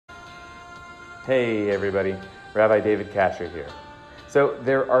Hey everybody, Rabbi David Kasher here. So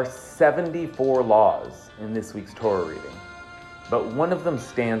there are 74 laws in this week's Torah reading, but one of them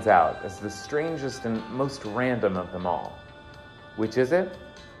stands out as the strangest and most random of them all. Which is it?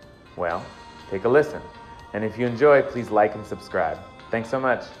 Well, take a listen. And if you enjoy, please like and subscribe. Thanks so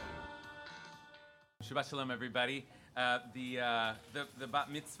much. Shabbat Shalom, everybody. The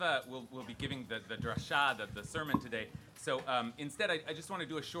Bat Mitzvah will be giving the drasha, the sermon today. So instead, I just want to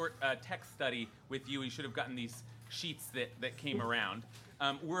do a short text study with you. You should have gotten these sheets that came around.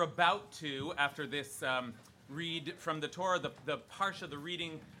 We're about to, after this, read from the Torah, the parsha, the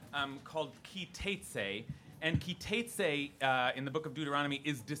reading called Ki Teitzei. And Ki Teitzei in the book of Deuteronomy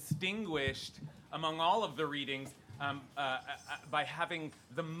is distinguished among all of the readings by having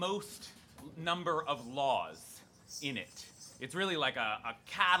the most number of laws in it. It's really like a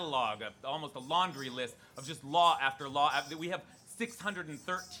catalog, almost a laundry list of just law after law. We have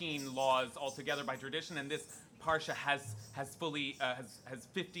 613 laws altogether by tradition, and this parsha has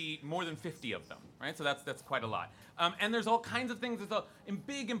 50, more than 50 of them, right? So that's quite a lot. And there's all kinds of things. There's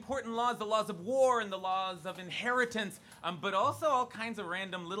big important laws, the laws of war and the laws of inheritance, but also all kinds of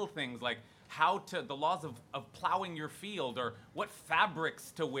random little things like the laws of plowing your field, or what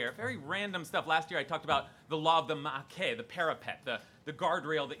fabrics to wear. Very random stuff. Last year I talked about the law of the ma'akeh, the parapet, the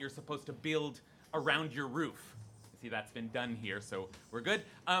guardrail that you're supposed to build around your roof. See, that's been done here, so we're good.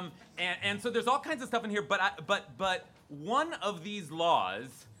 And so there's all kinds of stuff in here, but one of these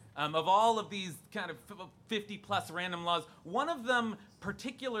laws, of all of these kind of 50 plus random laws, one of them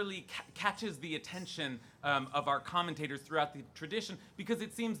particularly catches the attention of our commentators throughout the tradition because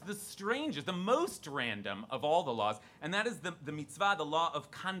it seems the strangest, the most random of all the laws, and that is the mitzvah, the law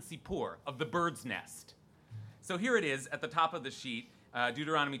of Kan Sipur, of the bird's nest. So here it is at the top of the sheet,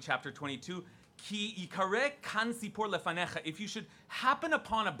 Deuteronomy chapter 22, Ki yikare kan sipor lefanecha. If you should happen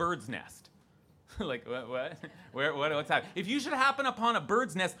upon a bird's nest, like what? What's happening? If you should happen upon a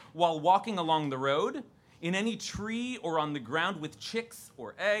bird's nest while walking along the road, in any tree or on the ground with chicks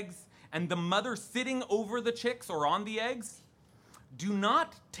or eggs, and the mother sitting over the chicks or on the eggs, do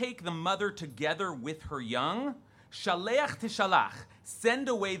not take the mother together with her young. Shaleach tishalach, send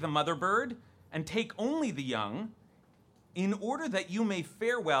away the mother bird, and take only the young, in order that you may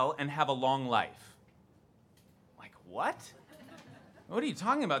fare well and have a long life. Like, what? What are you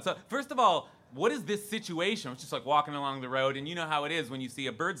talking about? So, first of all, what is this situation? It's just like walking along the road, and you know how it is when you see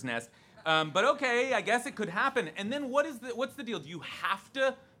a bird's nest. But okay, I guess it could happen. And then what's the deal? Do you have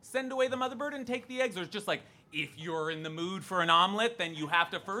to send away the mother bird and take the eggs? Or it's just like, if you're in the mood for an omelet, then you have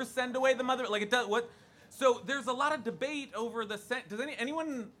to first send away the mother? Like, it does, what? So there's a lot of debate over the does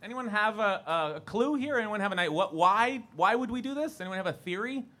anyone have a clue here? Anyone have an idea? Why would we do this? Anyone have a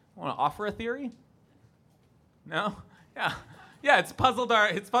theory? Want to offer a theory? No? Yeah. It's puzzled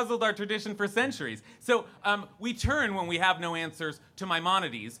our tradition for centuries. So we turn when we have no answers to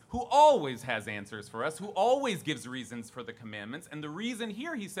Maimonides, who always has answers for us, who always gives reasons for the commandments. And the reason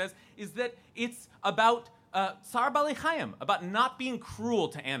here, he says, is that it's about Sar Balei Chayim, about not being cruel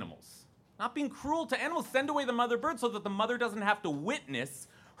to animals. Not being cruel to animals. Send away the mother bird so that the mother doesn't have to witness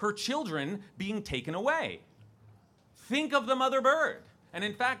her children being taken away. Think of the mother bird. And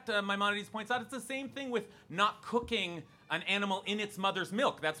in fact, Maimonides points out it's the same thing with not cooking an animal in its mother's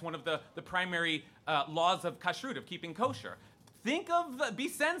milk. That's one of the primary laws of kashrut, of keeping kosher. Be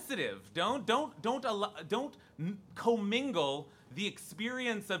sensitive. Don't commingle the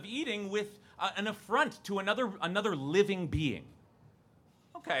experience of eating with an affront to another living being.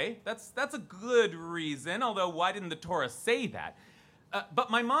 Okay, that's a good reason, although why didn't the Torah say that? But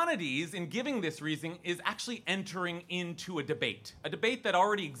Maimonides, in giving this reason, is actually entering into a debate that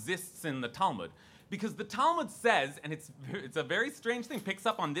already exists in the Talmud. Because the Talmud says, and it's a very strange thing, picks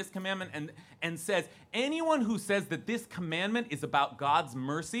up on this commandment and says, anyone who says that this commandment is about God's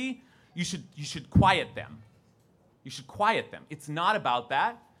mercy, you should quiet them. You should quiet them. It's not about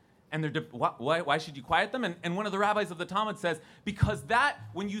that. And why should you quiet them? And one of the rabbis of the Talmud says, because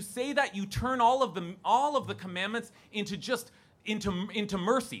when you say that, you turn all of the commandments into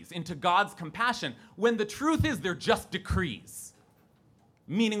mercies, into God's compassion, when the truth is they're just decrees.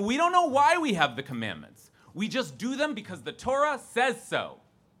 Meaning we don't know why we have the commandments. We just do them because the Torah says so.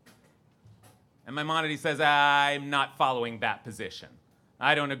 And Maimonides says, I'm not following that position.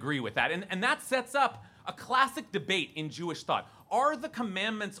 I don't agree with that. And that sets up a classic debate in Jewish thought. Are the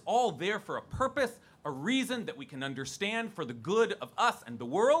commandments all there for a purpose, a reason that we can understand for the good of us and the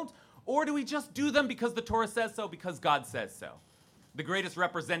world? Or do we just do them because the Torah says so, because God says so? The greatest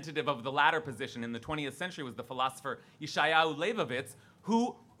representative of the latter position in the 20th century was the philosopher Yeshayahu Leibovitz,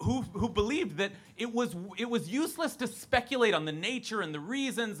 who who believed that it was useless to speculate on the nature and the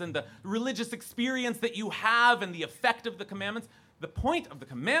reasons and the religious experience that you have and the effect of the commandments. The point of the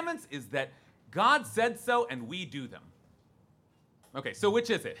commandments is that God said so and we do them. Okay, so which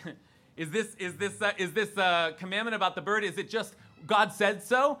is it? Is this commandment about the bird, is it just God said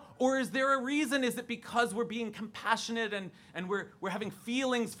so? Or is there a reason? Is it because we're being compassionate and we're having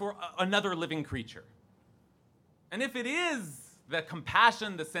feelings for another living creature? And if it is the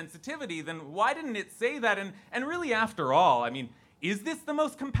compassion, the sensitivity, then why didn't it say that? And really, after all, I mean, is this the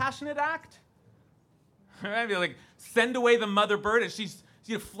most compassionate act? I mean, like, send away the mother bird as she's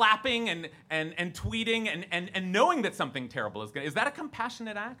flapping and tweeting and knowing that something terrible is going to... Is that a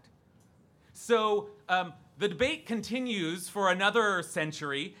compassionate act? So the debate continues for another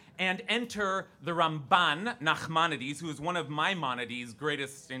century, and enter the Ramban Nachmanides, who is one of Maimonides'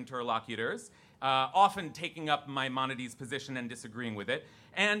 greatest interlocutors, often taking up Maimonides' position and disagreeing with it.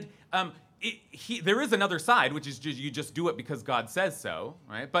 And there is another side, which is you just do it because God says so,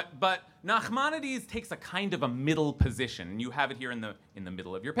 right? But Nachmanides takes a kind of a middle position, and you have it here in the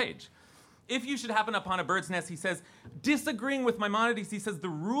middle of your page. If you should happen upon a bird's nest, he says, disagreeing with Maimonides, he says, the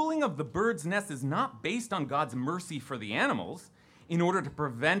ruling of the bird's nest is not based on God's mercy for the animals in order to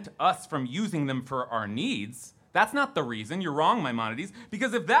prevent us from using them for our needs. That's not the reason. You're wrong, Maimonides,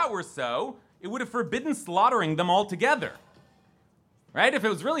 because if that were so, it would have forbidden slaughtering them altogether. Right? If it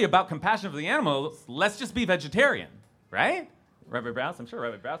was really about compassion for the animals, let's just be vegetarian, right? Rabbi Brous, I'm sure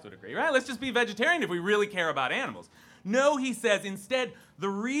Rabbi Brous would agree, right? Let's just be vegetarian if we really care about animals. No, he says, instead, the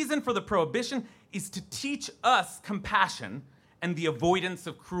reason for the prohibition is to teach us compassion and the avoidance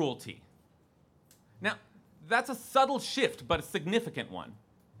of cruelty. Now, that's a subtle shift, but a significant one.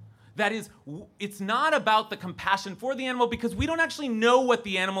 That is, it's not about the compassion for the animal because we don't actually know what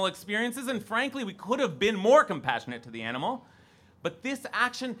the animal experiences, and frankly, we could have been more compassionate to the animal. But this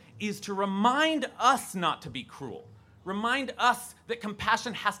action is to remind us not to be cruel. Remind us that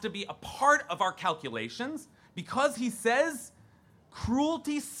compassion has to be a part of our calculations, because he says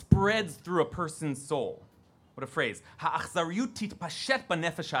cruelty spreads through a person's soul. What a phrase. Ha'achzariyut titpashet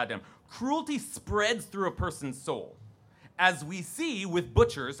b'nefesh ha'adam. Cruelty spreads through a person's soul, as we see with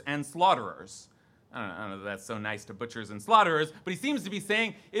butchers and slaughterers. I don't know if that's so nice to butchers and slaughterers, but he seems to be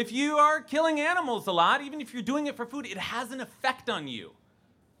saying if you are killing animals a lot, even if you're doing it for food, it has an effect on you.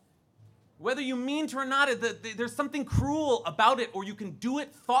 Whether you mean to or not, there's something cruel about it, or you can do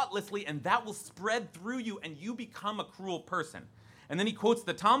it thoughtlessly, and that will spread through you, and you become a cruel person. And then he quotes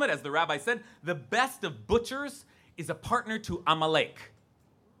the Talmud, as the rabbi said, the best of butchers is a partner to Amalek.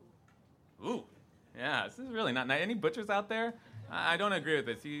 Ooh, yeah, this is really not nice. Any butchers out there? I don't agree with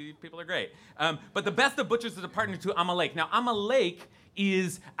this. People are great. But the best of butchers is a partner to Amalek. Now, Amalek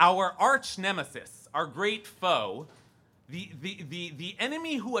is our arch nemesis, our great foe, the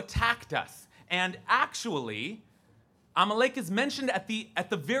enemy who attacked us. And actually, Amalek is mentioned at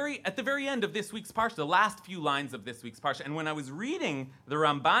the very end of this week's parsha, the last few lines of this week's parsha. And when I was reading the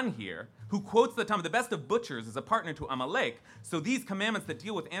Ramban here, who quotes the Talmud, the best of butchers is a partner to Amalek. So these commandments that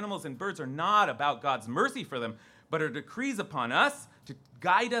deal with animals and birds are not about God's mercy for them, but are decrees upon us to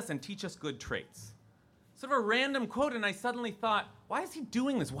guide us and teach us good traits. Sort of a random quote, and I suddenly thought, why is he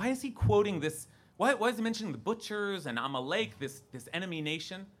doing this? Why is he quoting this? Why is he mentioning the butchers and Amalek, this enemy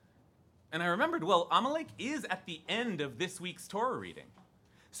nation? And I remembered, well, Amalek is at the end of this week's Torah reading.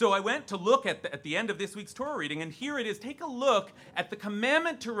 So I went to look at the end of this week's Torah reading, and here it is. Take a look at the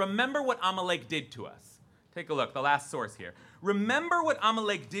commandment to remember what Amalek did to us. Take a look, the last source here. Remember what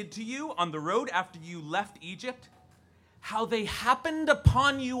Amalek did to you on the road after you left Egypt? How they happened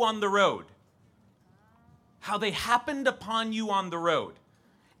upon you on the road. How they happened upon you on the road,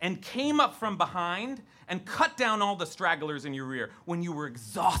 and came up from behind and cut down all the stragglers in your rear when you were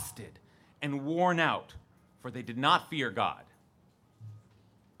exhausted and worn out, for they did not fear God.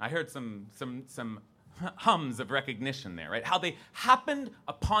 I heard some hums of recognition there, right? How they happened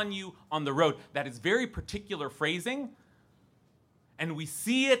upon you on the road. That is very particular phrasing, and we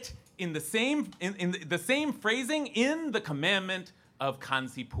see it in the same phrasing in the commandment of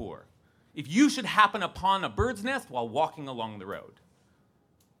Kansipur. If you should happen upon a bird's nest while walking along the road.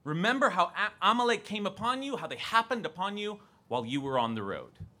 Remember how Amalek came upon you, how they happened upon you while you were on the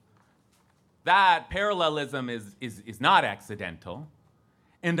road. That parallelism is not accidental.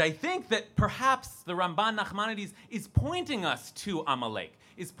 And I think that perhaps the Ramban Nachmanides is pointing us to Amalek,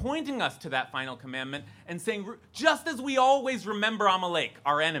 is pointing us to that final commandment and saying, just as we always remember Amalek,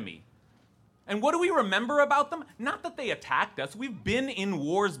 our enemy. And what do we remember about them? Not that they attacked us. We've been in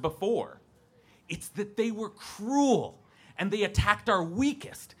wars before. It's that they were cruel, and they attacked our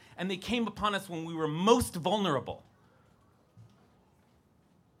weakest, and they came upon us when we were most vulnerable.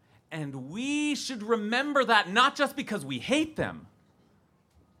 And we should remember that not just because we hate them,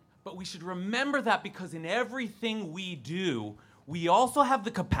 but we should remember that because in everything we do, we also have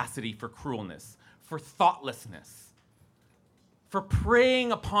the capacity for cruelness, for thoughtlessness, for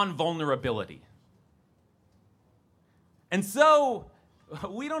preying upon vulnerability. And so,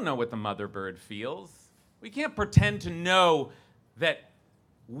 we don't know what the mother bird feels. We can't pretend to know that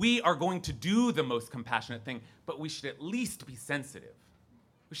we are going to do the most compassionate thing, but we should at least be sensitive.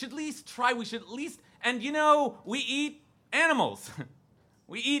 We should at least try, and we eat animals.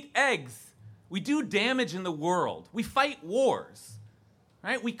 We eat eggs. We do damage in the world. We fight wars,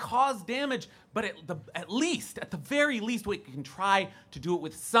 right? We cause damage, but at the very least, we can try to do it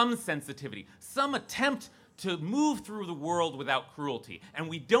with some sensitivity, some attempt to move through the world without cruelty. And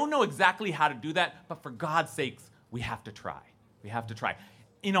we don't know exactly how to do that, but for God's sakes, we have to try. We have to try.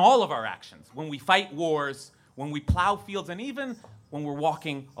 In all of our actions, when we fight wars, when we plow fields, and even when we're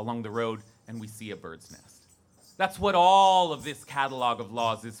walking along the road and we see a bird's nest. That's what all of this catalog of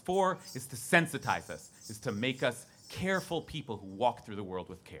laws is for, is to sensitize us, is to make us careful people who walk through the world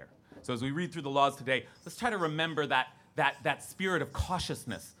with care. So as we read through the laws today, let's try to remember that spirit of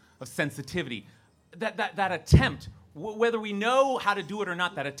cautiousness, of sensitivity, that attempt, whether we know how to do it or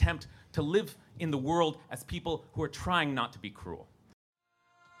not, that attempt to live in the world as people who are trying not to be cruel.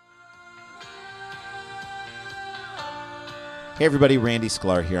 Hey everybody, Randy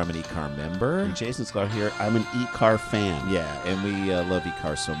Sklar here. I'm an eCar member. And Jason Sklar here. I'm an eCar fan. Yeah, and we love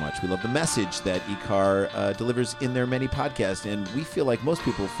eCar so much. We love the message that eCar delivers in their many podcasts, and we feel like most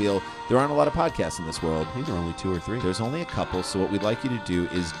people feel there aren't a lot of podcasts in this world. I think there are only 2 or 3. There's only a couple, so what we'd like you to do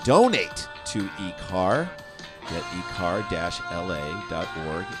is donate to eCar at ecar-la.org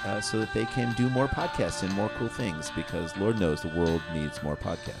so that they can do more podcasts and more cool things, because Lord knows the world needs more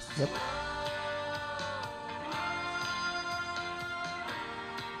podcasts. Yep.